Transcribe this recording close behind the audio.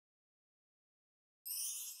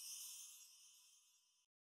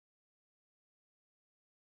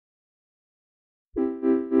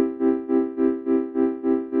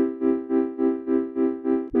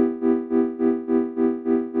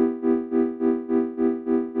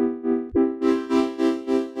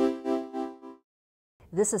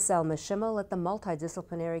This is Selma Schimmel at the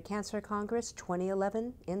Multidisciplinary Cancer Congress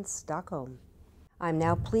 2011 in Stockholm. I'm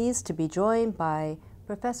now pleased to be joined by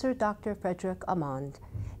Professor Dr. Frederic Amant,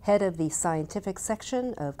 head of the scientific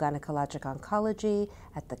section of gynecologic oncology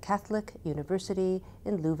at the Catholic University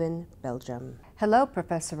in Leuven, Belgium. Hello,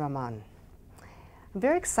 Professor Amant. I'm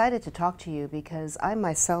very excited to talk to you because I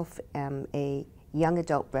myself am a young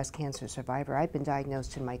adult breast cancer survivor. I've been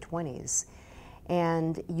diagnosed in my 20s,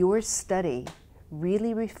 and your study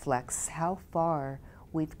really reflects how far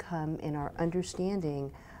we've come in our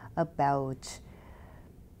understanding about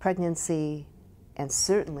pregnancy and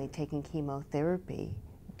certainly taking chemotherapy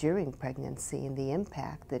during pregnancy and the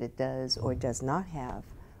impact that it does or does not have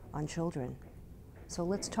on children. So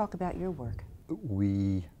let's talk about your work.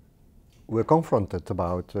 We were confronted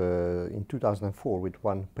about in 2004 with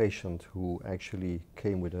one patient who actually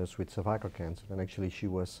came with us with cervical cancer, and actually she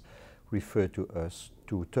was referred to us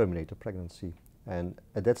to terminate the pregnancy. And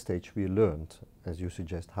at that stage we learned, as you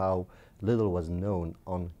suggest, how little was known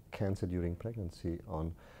on cancer during pregnancy,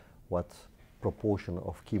 on what proportion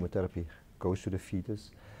of chemotherapy goes to the fetus,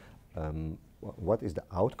 what is the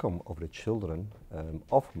outcome of the children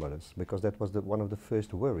of mothers, because that was one of the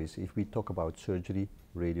first worries. If we talk about surgery,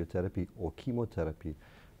 radiotherapy or chemotherapy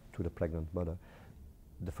to the pregnant mother,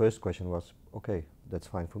 the first question was, okay, that's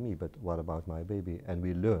fine for me, but what about my baby? And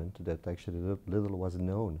we learned that actually little was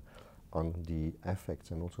known on the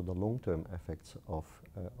effects and also the long-term effects of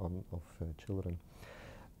children.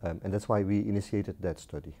 And that's why we initiated that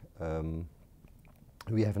study.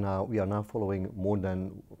 We are now following more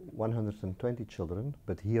than 120 children,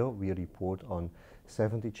 but here we report on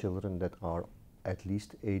 70 children that are at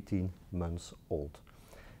least 18 months old.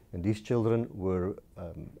 And these children were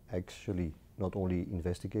actually not only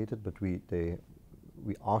investigated, but we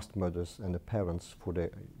asked mothers and the parents for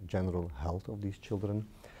the general health of these children.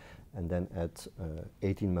 And then at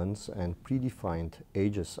 18 months and predefined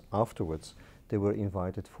ages afterwards, they were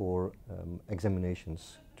invited for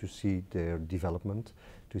examinations to see their development,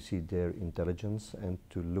 to see their intelligence, and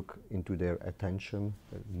to look into their attention,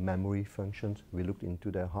 memory functions. We looked into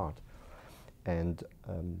their heart. And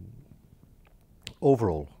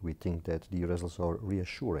overall, we think that the results are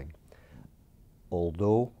reassuring.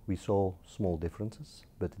 Although we saw small differences,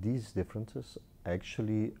 but these differences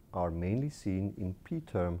actually are mainly seen in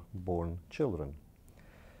preterm born children.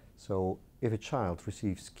 So if a child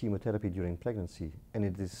receives chemotherapy during pregnancy and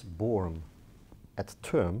it is born at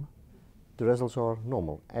term, the results are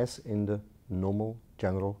normal, as in the normal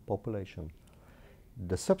general population.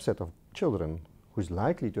 The subset of children who is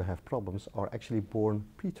likely to have problems are actually born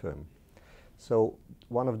preterm. So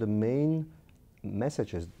one of the main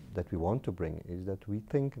messages that we want to bring is that we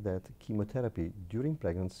think that chemotherapy during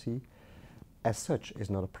pregnancy as such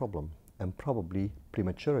is not a problem, and probably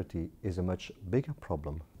prematurity is a much bigger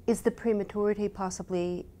problem. Is the prematurity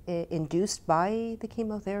possibly induced by the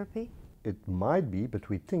chemotherapy? It might be, but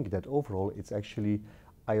we think that overall it's actually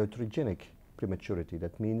iatrogenic prematurity.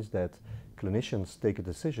 That means that clinicians take a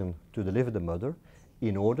decision to deliver the mother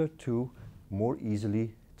in order to more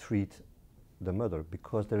easily treat the mother,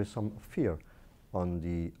 because there is some fear on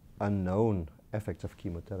the unknown effects of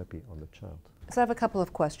chemotherapy on the child. So I have a couple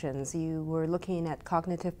of questions. You were looking at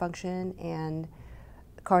cognitive function and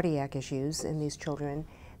cardiac issues in these children.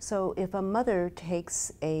 So if a mother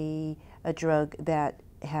takes a drug that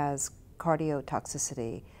has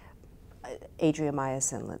cardiotoxicity,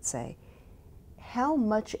 adriamycin, let's say, how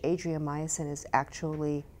much adriamycin is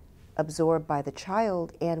actually absorbed by the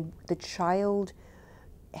child, and the child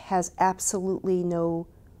has absolutely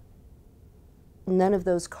none of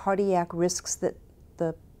those cardiac risks that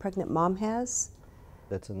the pregnant mom has?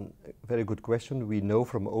 That's a very good question. We know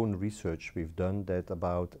from own research we've done that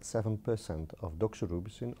about 7% of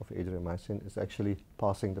doxorubicin, of adriamycin, is actually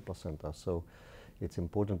passing the placenta. So it's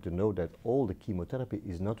important to know that all the chemotherapy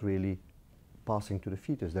is not really passing to the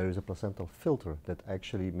fetus. There is a placental filter that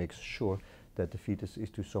actually makes sure that the fetus is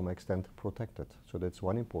to some extent protected. So that's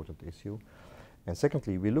one important issue. And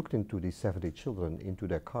secondly, we looked into these 70 children, into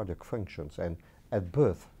their cardiac functions, and at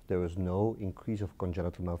birth there was no increase of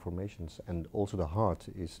congenital malformations, and also the heart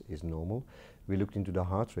is normal. We looked into the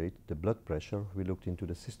heart rate, the blood pressure, we looked into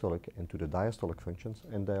the systolic and to the diastolic functions,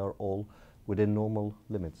 and they are all within normal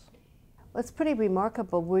limits. Well, it's pretty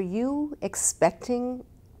remarkable. Were you expecting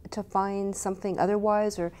to find something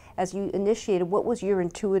otherwise, or as you initiated, what was your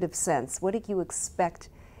intuitive sense? What did you expect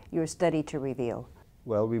your study to reveal?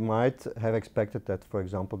 Well, we might have expected that, for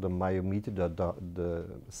example, the myometer, the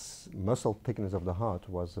muscle thickness of the heart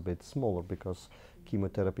was a bit smaller, because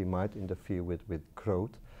chemotherapy might interfere with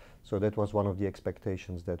growth. So that was one of the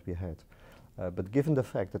expectations that we had. But given the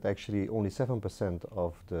fact that actually only 7%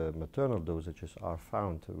 of the maternal dosages are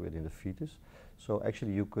found within the fetus, so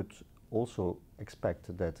actually you could also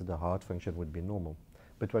expect that the heart function would be normal.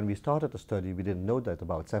 But when we started the study, we didn't know that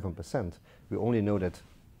about 7%. We only know that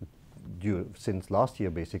since last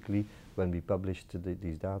year, basically, when we published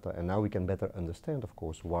these data. And now we can better understand, of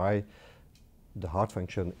course, why the heart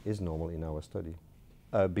function is normal in our study.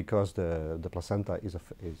 Because the placenta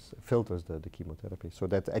filters the chemotherapy. So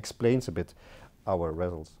that explains a bit our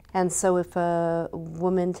results. And so if a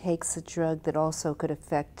woman takes a drug that also could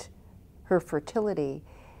affect her fertility,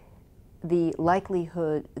 the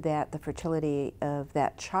likelihood that the fertility of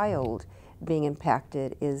that child being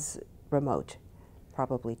impacted is remote,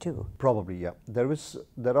 probably too. Probably, yeah.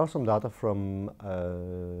 There are some data from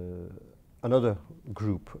another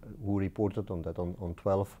group who reported on that, on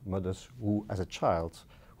 12 mothers who, as a child,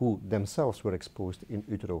 who themselves were exposed in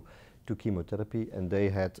utero to chemotherapy, and they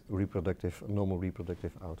had normal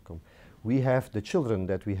reproductive outcome. We have the children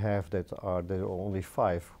that we have there are only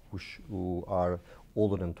 5 who are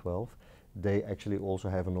older than 12. They actually also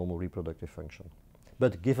have a normal reproductive function.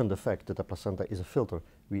 But given the fact that the placenta is a filter,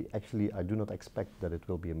 I do not expect that it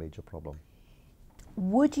will be a major problem.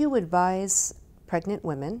 Would you advise pregnant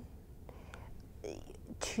women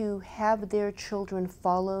to have their children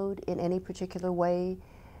followed in any particular way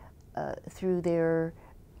through their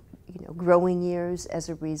growing years as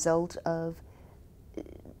a result of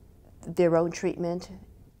their own treatment?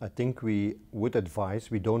 I think we would advise,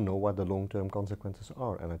 we don't know what the long-term consequences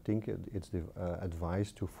are, and I think it's the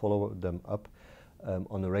advice to follow them up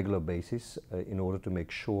on a regular basis in order to make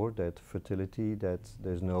sure that fertility, that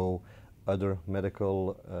there's no other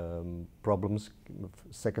medical problems,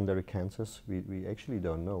 secondary cancers. We actually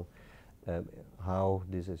don't know how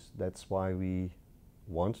this is. That's why we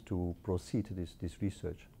want to proceed this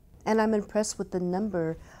research. And I'm impressed with the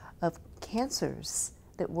number of cancers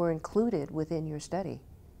that were included within your study.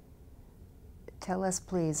 Tell us,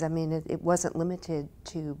 please. I mean, it wasn't limited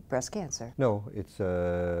to breast cancer. No, it's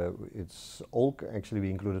all. Actually, we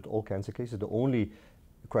included all cancer cases. The only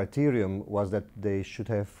criterion was that they should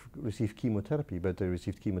have received chemotherapy, but they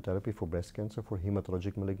received chemotherapy for breast cancer, for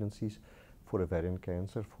hematologic malignancies, for ovarian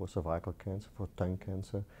cancer, for cervical cancer, for tongue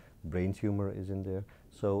cancer. Brain tumor is in there.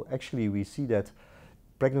 So actually, we see that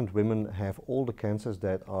pregnant women have all the cancers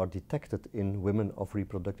that are detected in women of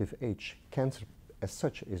reproductive age. Cancer, as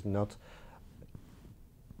such, is not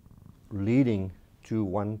leading to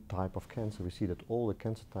one type of cancer. We see that all the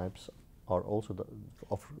cancer types are also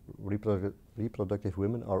of reproductive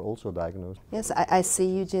women are also diagnosed. Yes, I see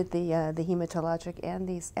you did the hematologic and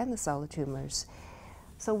the solid tumors.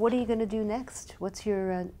 So what are you going to do next? What's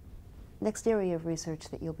your next area of research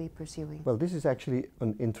that you'll be pursuing? Well, this is actually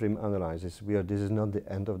an interim analysis. This is not the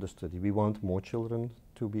end of the study. We want more children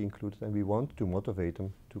to be included, and we want to motivate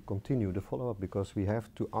them to continue the follow-up, because we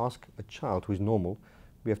have to ask a child who is normal,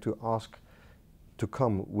 we have to ask to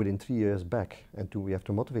come within 3 years back, and we have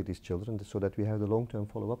to motivate these children so that we have the long-term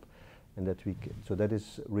follow-up, and so that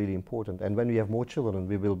is really important. And when we have more children,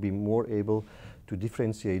 we will be more able to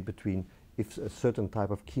differentiate between if a certain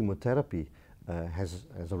type of chemotherapy has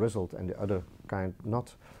a result and the other kind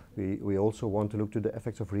not. We also want to look to the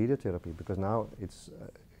effects of radiotherapy, because now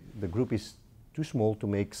the group is too small to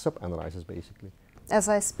make sub-analysis, basically. As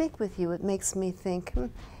I speak with you, it makes me think,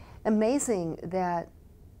 amazing that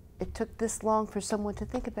it took this long for someone to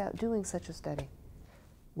think about doing such a study.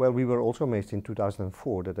 Well, we were also amazed in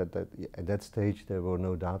 2004 that at that stage there were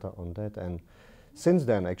no data on that, and since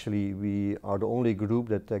then actually we are the only group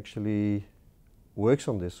that actually works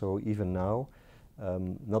on this. So even now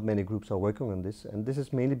not many groups are working on this, and this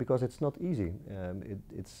is mainly because it's not easy.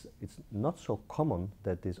 It's not so common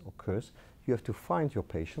that this occurs. You have to find your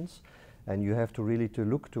patients, and you have to really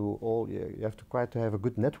look to all. You have to try to have a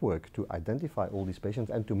good network to identify all these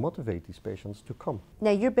patients and to motivate these patients to come.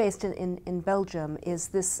 Now you're based in Belgium. Is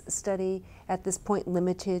this study at this point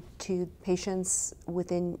limited to patients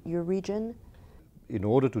within your region? In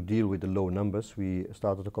order to deal with the low numbers, we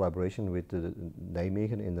started a collaboration with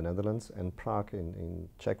Nijmegen in the Netherlands and Prague in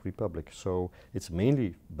Czech Republic. So it's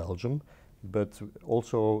mainly Belgium, but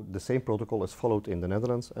also the same protocol is followed in the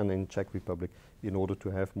Netherlands and in Czech Republic in order to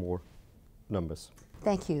have more numbers.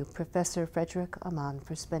 Thank you, Professor Frederic Amant,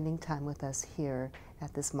 for spending time with us here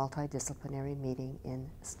at this multidisciplinary meeting in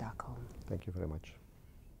Stockholm. Thank you very much.